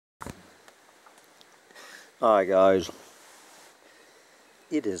Hi guys,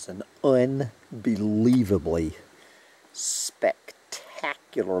 it is an unbelievably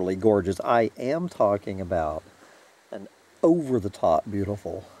spectacularly gorgeous. I am talking about an over-the-top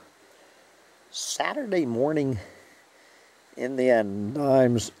beautiful Saturday morning in the end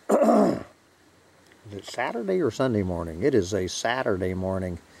times. Is it Saturday or Sunday morning? It is a Saturday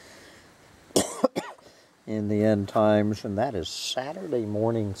morning in the end times, and that is Saturday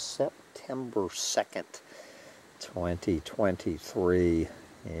morning, September 2nd, 2023,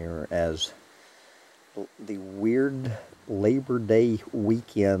 here as the weird Labor Day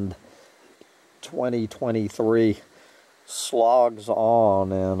weekend 2023 slogs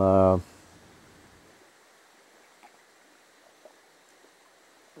on, and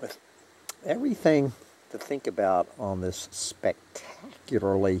with everything to think about on this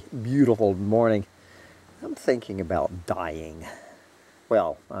spectacularly beautiful morning, I'm thinking about dying.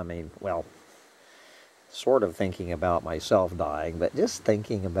 Well, sort of thinking about myself dying, but just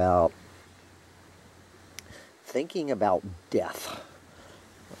thinking about death.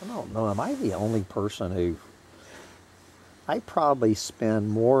 I don't know, am I the only person who... I probably spend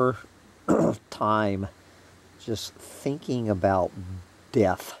more time just thinking about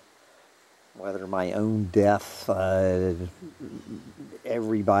death. Whether my own death,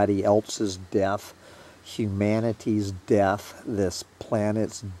 everybody else's death, humanity's death, this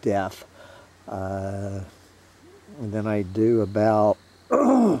planet's death, than I do about...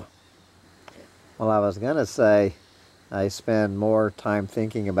 Well, I was going to say I spend more time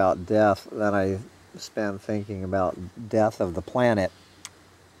thinking about death than I spend thinking about death of the planet.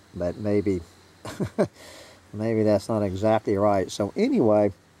 But maybe, maybe that's not exactly right. So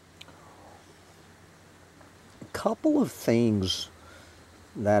anyway, a couple of things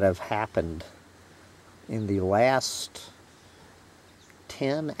that have happened in the last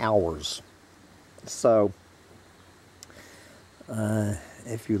 10 hours. So,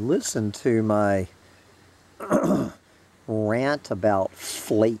 if you listen to my rant about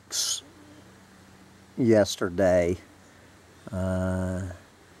flakes yesterday, where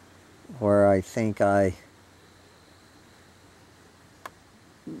I think I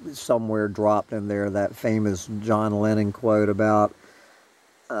somewhere dropped in there that famous John Lennon quote about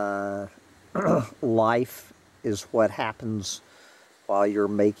life is what happens while you're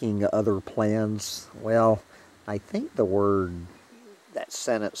making other plans. Well, I think that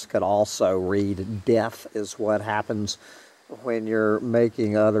sentence could also read, death is what happens when you're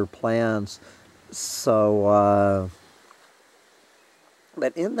making other plans. So,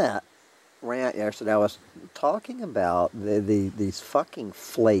 but in that rant yesterday, I was talking about these fucking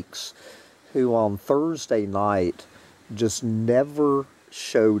flakes who on Thursday night just never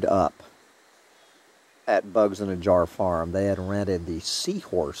showed up at Bugs in a Jar Farm. They had rented the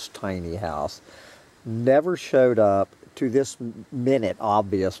Seahorse tiny house. Never showed up. To this minute,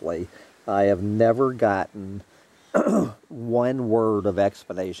 obviously, I have never gotten one word of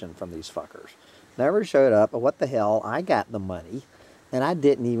explanation from these fuckers. Never showed up, but what the hell, I got the money, and I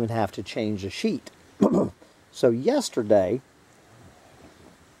didn't even have to change a sheet. So yesterday,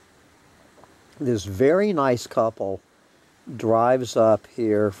 this very nice couple drives up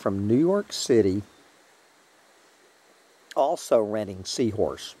here from New York City, also renting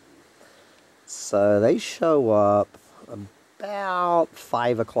Seahorse. So they show up about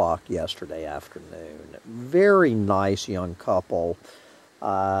 5 o'clock yesterday afternoon. Very nice young couple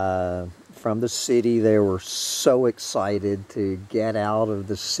from the city. They were so excited to get out of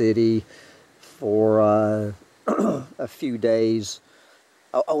the city for a few days.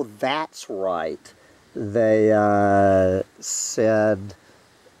 Oh, that's right. They said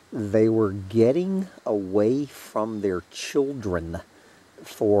they were getting away from their children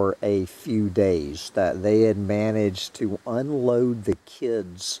for a few days, that they had managed to unload the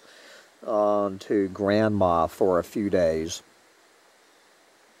kids onto grandma for a few days.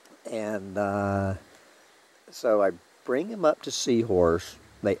 And so I bring them up to Seahorse.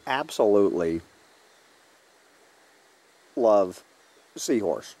 They absolutely love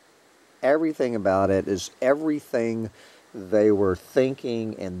Seahorse. Everything about it is everything they were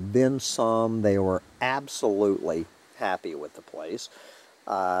thinking and then some. They were absolutely happy with the place.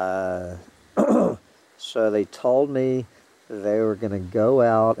 So they told me they were going to go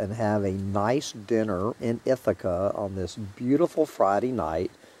out and have a nice dinner in Ithaca on this beautiful Friday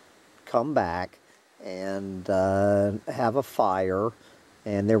night, come back and have a fire,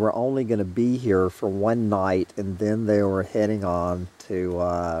 and they were only going to be here for one night, and then they were heading on to,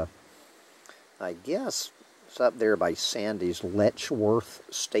 I guess, it's up there by Sandy's, Letchworth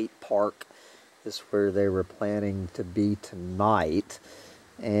State Park is where they were planning to be tonight.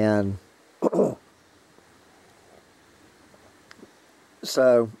 And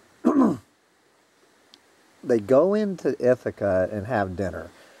So they go into Ithaca and have dinner.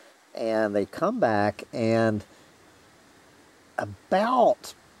 And they come back, and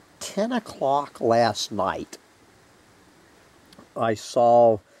about 10 o'clock last night, I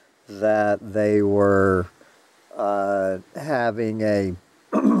saw that they were having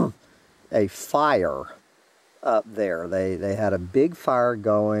a fire up there. They had a big fire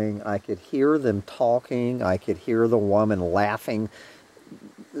going. I could hear them talking. I could hear the woman laughing.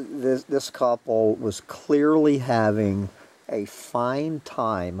 This couple was clearly having a fine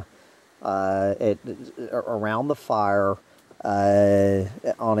time around the fire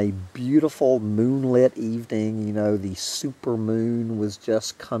on a beautiful moonlit evening. You know, the super moon was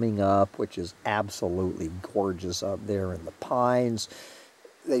just coming up, which is absolutely gorgeous up there in the pines.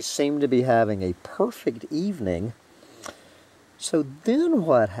 They seemed to be having a perfect evening. So then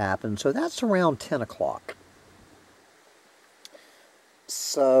what happened? So that's around 10 o'clock.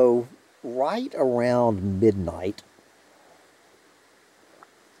 So right around midnight,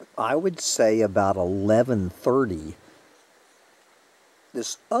 I would say about 11:30,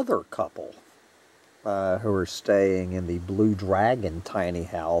 this other couple who were staying in the Blue Dragon tiny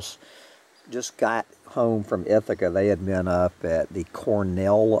house just got home from Ithaca. They had been up at the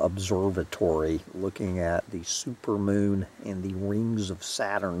Cornell Observatory looking at the supermoon and the rings of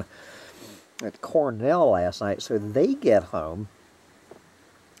Saturn at Cornell last night. So they get home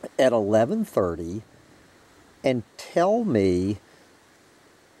at 11:30 and tell me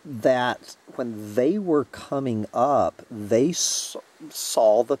that when they were coming up, they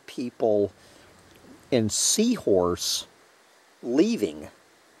saw the people in Seahorse leaving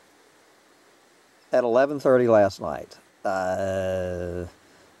at 11:30 last night.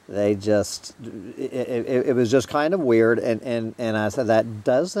 They just, it was just kind of weird, and I said, that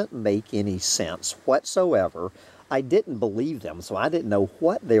doesn't make any sense whatsoever. I didn't believe them, so I didn't know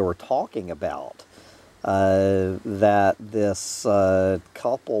what they were talking about. That this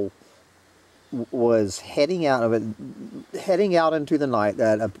couple was heading out into the night.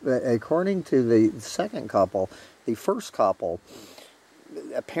 That according to the second couple, the first couple,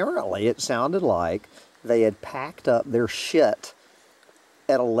 apparently it sounded like they had packed up their shit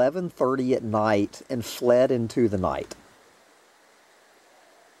at 11:30 at night and fled into the night.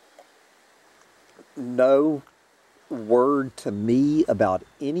 No word to me about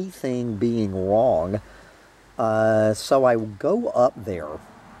anything being wrong. So I go up there.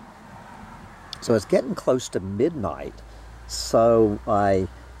 So it's getting close to midnight. So I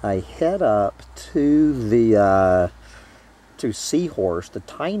head up to the to Seahorse, the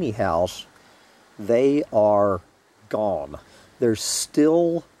tiny house. They are gone. There's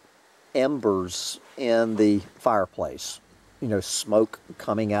still embers in the fireplace. You know, smoke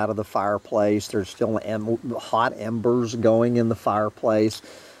coming out of the fireplace. There's still hot embers going in the fireplace.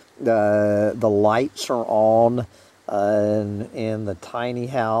 The lights are on in the tiny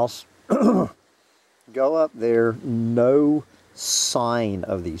house. Go up there, no sign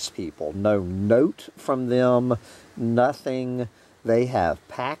of these people. No note from them, nothing. They have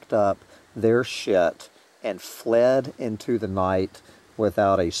packed up their shit and fled into the night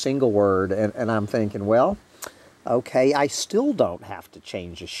without a single word. And I'm thinking, well, okay, I still don't have to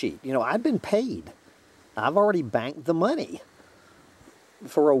change a sheet. You know, I've been paid. I've already banked the money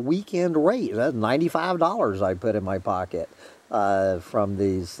for a weekend rate. That's $95 I put in my pocket from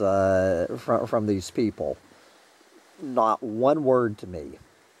these people. Not one word to me.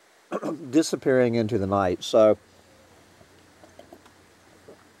 Disappearing into the night. So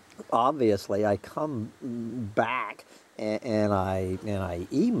obviously I come back and I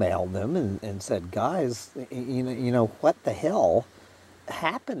emailed them and said, guys, you know what the hell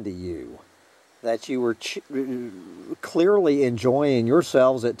happened to you? That you were clearly enjoying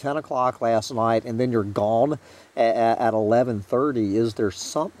yourselves at 10 o'clock last night, and then you're gone at 11:30. Is there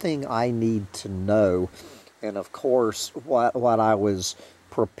something I need to know? And of course, what I was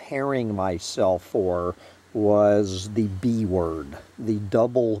preparing myself for was the B word, the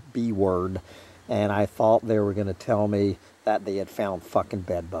double B word. And I thought they were going to tell me that they had found fucking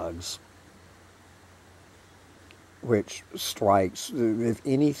bed bugs. Which strikes, if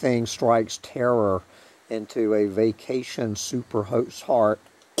anything, strikes terror into a vacation superhost's heart.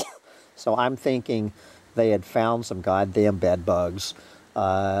 So I'm thinking they had found some goddamn bed bugs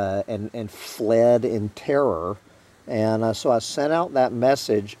and fled in terror. And so I sent out that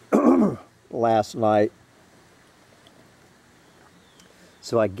message last night.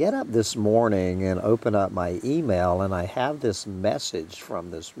 So I get up this morning and open up my email, and I have this message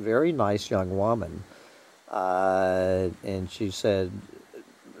from this very nice young woman. And she said,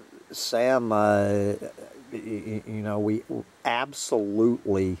 Sam, you know, we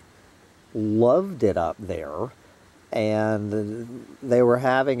absolutely loved it up there. And they were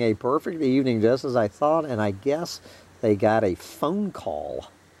having a perfect evening, just as I thought, and I guess they got a phone call.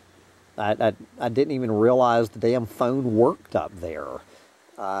 I didn't even realize the damn phone worked up there.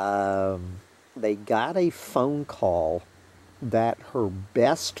 They got a phone call that her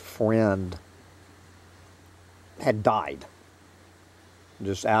best friend had died.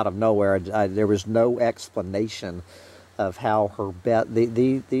 Just out of nowhere. There was no explanation of how her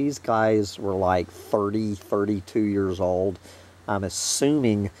these guys were like 30, 32 years old. I'm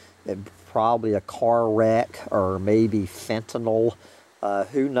assuming that probably a car wreck or maybe fentanyl.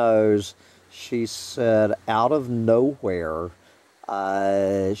 Who knows? She said out of nowhere,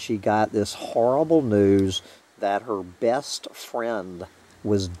 she got this horrible news that her best friend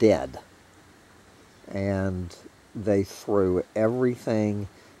was dead. And they threw everything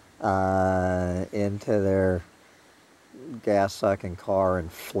into their gas-sucking car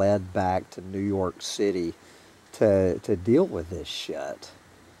and fled back to New York City to deal with this shit.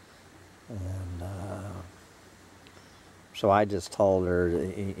 And so I just told her,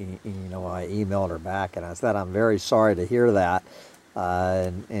 you know, I emailed her back and I said, I'm very sorry to hear that,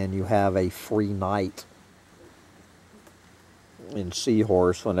 and you have a free night in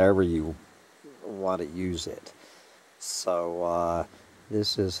Seahorse whenever you want to use it. So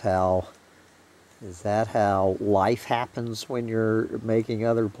this is how, is that how life happens when you're making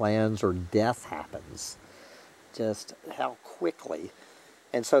other plans, or death happens? Just how quickly.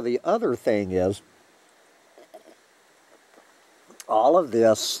 And so the other thing is, all of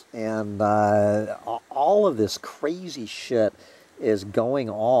this and all of this crazy shit is going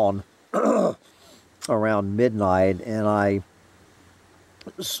on around midnight, and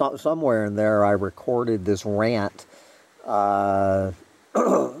somewhere in there I recorded this rant while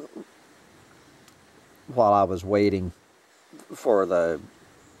I was waiting for the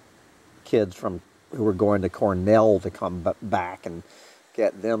kids who were going to Cornell to come back and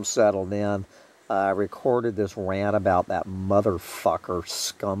get them settled in. I recorded this rant about that motherfucker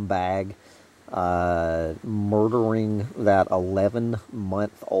scumbag murdering that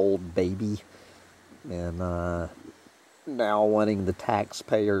 11-month-old baby, and now wanting the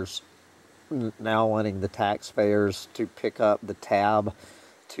taxpayers to pick up the tab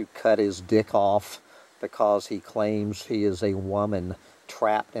to cut his dick off because he claims he is a woman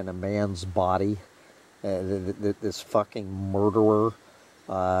trapped in a man's body. This fucking murderer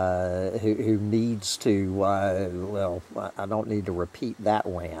who needs to, well, I don't need to repeat that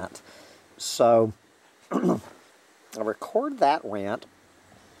rant. So I record that rant,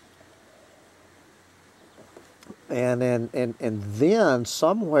 and then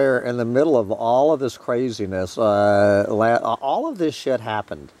somewhere in the middle of all of this craziness, all of this shit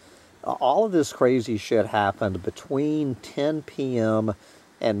happened. All of this crazy shit happened between 10 p.m.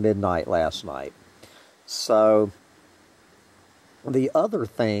 and midnight last night. So the other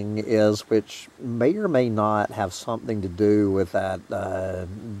thing is, which may or may not have something to do with that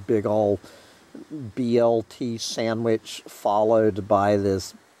big old BLT sandwich followed by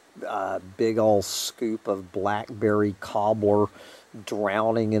this big old scoop of blackberry cobbler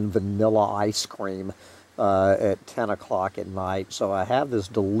drowning in vanilla ice cream at 10 o'clock at night. So I have this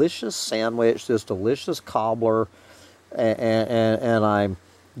delicious sandwich, this delicious cobbler, and I'm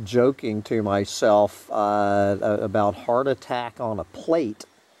joking to myself about heart attack on a plate.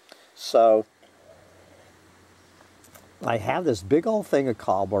 So I have this big old thing of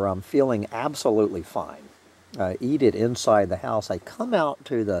cobbler. I'm feeling absolutely fine. I eat it inside the house. I come out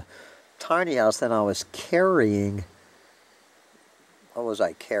to the tiny house, and I was carrying, what was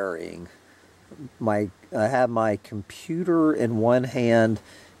I carrying? I had my computer in one hand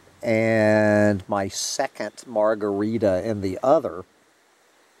and my second margarita in the other.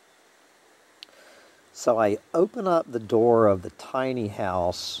 So I open up the door of the tiny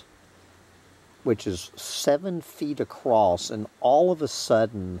house, which is 7 feet across, and all of a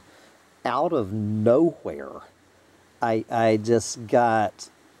sudden, out of nowhere, I just got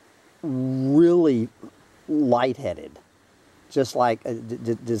really lightheaded. Just like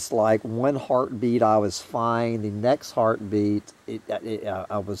one heartbeat, I was fine. The next heartbeat,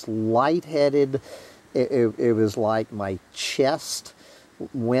 I was lightheaded. It was like my chest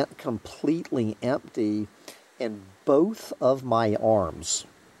went completely empty, and both of my arms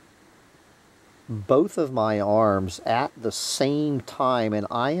at the same time, and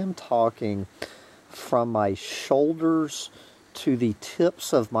I am talking from my shoulders to the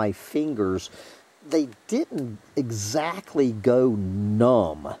tips of my fingers, they didn't exactly go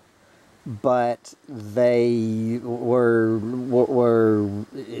numb, but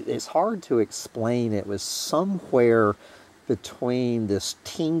it's hard to explain. It was somewhere between this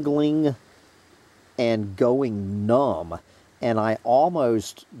tingling and going numb, and I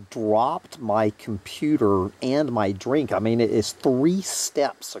almost dropped my computer and my drink. I mean, it is 3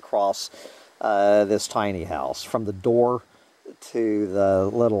 steps across this tiny house from the door to the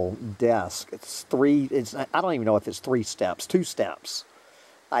little desk. I don't even know if it's 3 steps, 2 steps.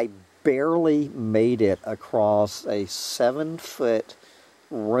 I barely made it across a 7-foot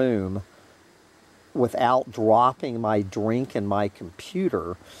room without dropping my drink and my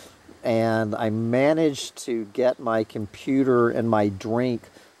computer. And I managed to get my computer and my drink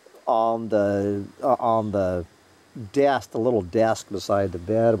on the desk, the little desk beside the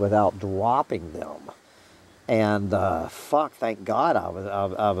bed, without dropping them. And fuck, thank God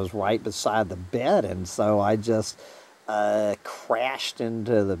I was right beside the bed, and so I just crashed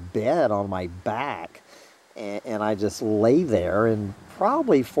into the bed on my back, and I just lay there, and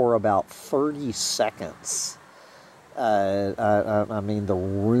probably for about 30 seconds. I mean, the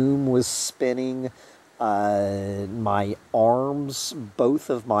room was spinning. My arms, both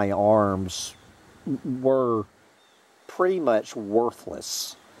of my arms, were pretty much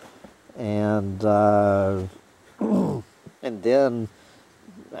worthless. And and then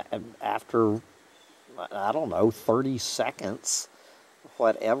after, I don't know, 30 seconds,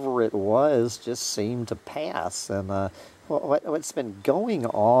 whatever it was just seemed to pass. And what's been going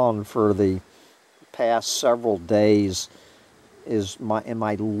on for the past several days is in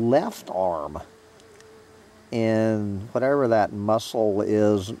my left arm, and whatever that muscle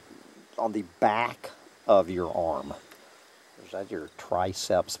is on the back of your arm. Is that your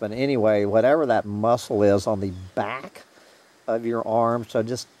triceps? But anyway, whatever that muscle is on the back of your arm, so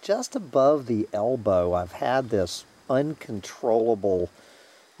just above the elbow, I've had this uncontrollable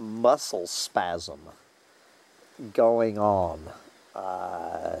muscle spasm going on.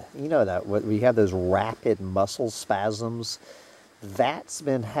 You know that we have those rapid muscle spasms. That's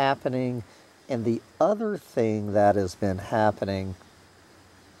been happening. And the other thing that has been happening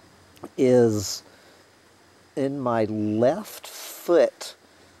is in my left foot,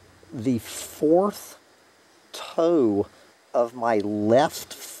 the 4th toe of my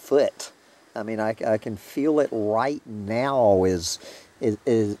left foot. I mean, I can feel it right now. It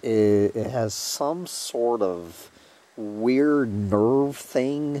has some sort of weird nerve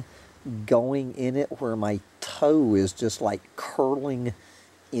thing going in it where my toe is just like curling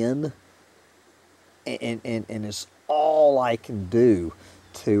in, and it's all I can do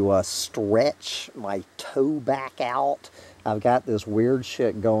to stretch my toe back out. I've got this weird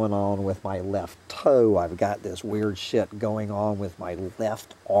shit going on with my left toe. I've got this weird shit going on with my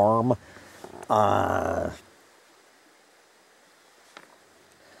left arm. I'm,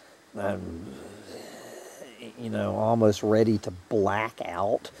 you know, almost ready to black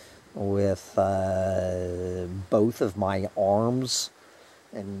out with both of my arms,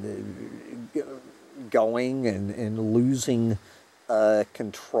 and going and losing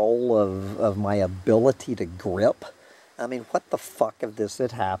control of my ability to grip. I mean, what the fuck if this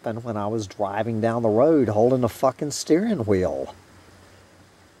had happened when I was driving down the road holding a fucking steering wheel?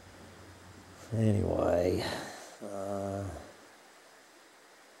 Anyway,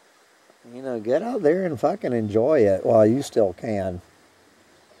 you know, get out there and fucking enjoy it while you still can.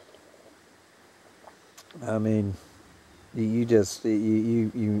 I mean, you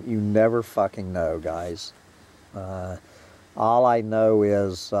never fucking know, guys. All I know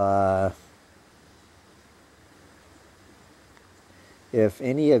is if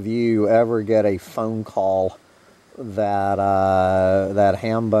any of you ever get a phone call that that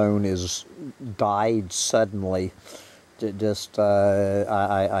Hambone is died suddenly, just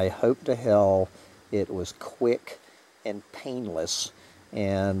I hope to hell it was quick and painless.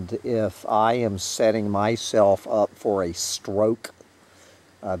 And if I am setting myself up for a stroke,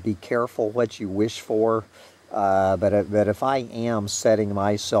 be careful what you wish for. But if I am setting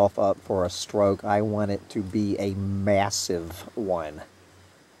myself up for a stroke, I want it to be a massive one.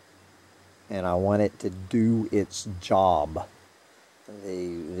 And I want it to do its job.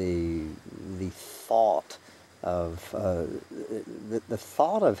 The thought of the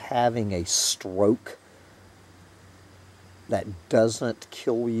thought of having a stroke that doesn't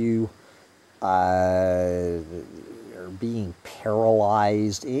kill you, or being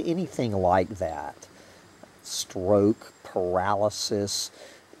paralyzed, anything like that, stroke, paralysis,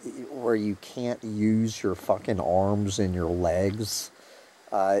 where you can't use your fucking arms and your legs,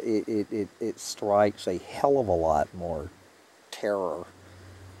 it strikes a hell of a lot more terror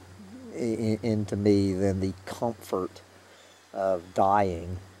into me than the comfort of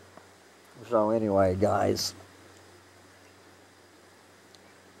dying. So anyway, guys,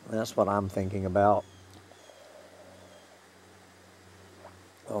 that's what I'm thinking about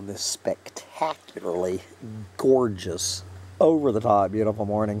on this spectacularly gorgeous, over-the-top beautiful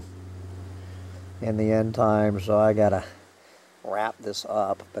morning in the end time. So I gotta wrap this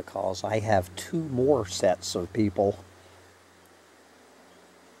up because I have 2 more sets of people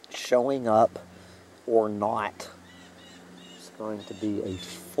showing up or not. It's going to be a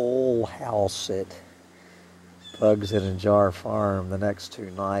full house at Bugs in a Jar Farm the next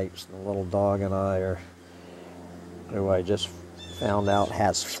 2 nights. The little dog and I are, who I just found out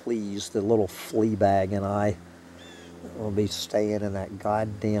has fleas, the little flea bag, and I will be staying in that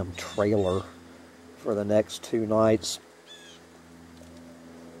goddamn trailer for the next 2 nights.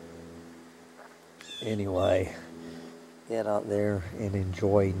 Anyway, get out there and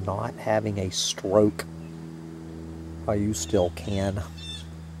enjoy not having a stroke while you still can.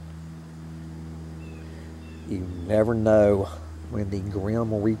 You never know when the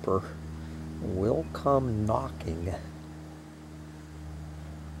Grim Reaper will come knocking.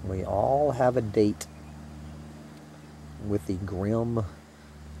 We all have a date with the Grim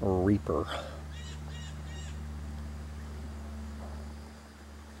Reaper.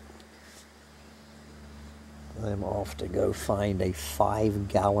 I'm off to go find a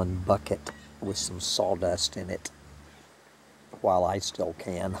 5-gallon bucket with some sawdust in it while I still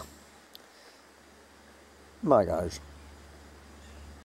can. Bye, guys.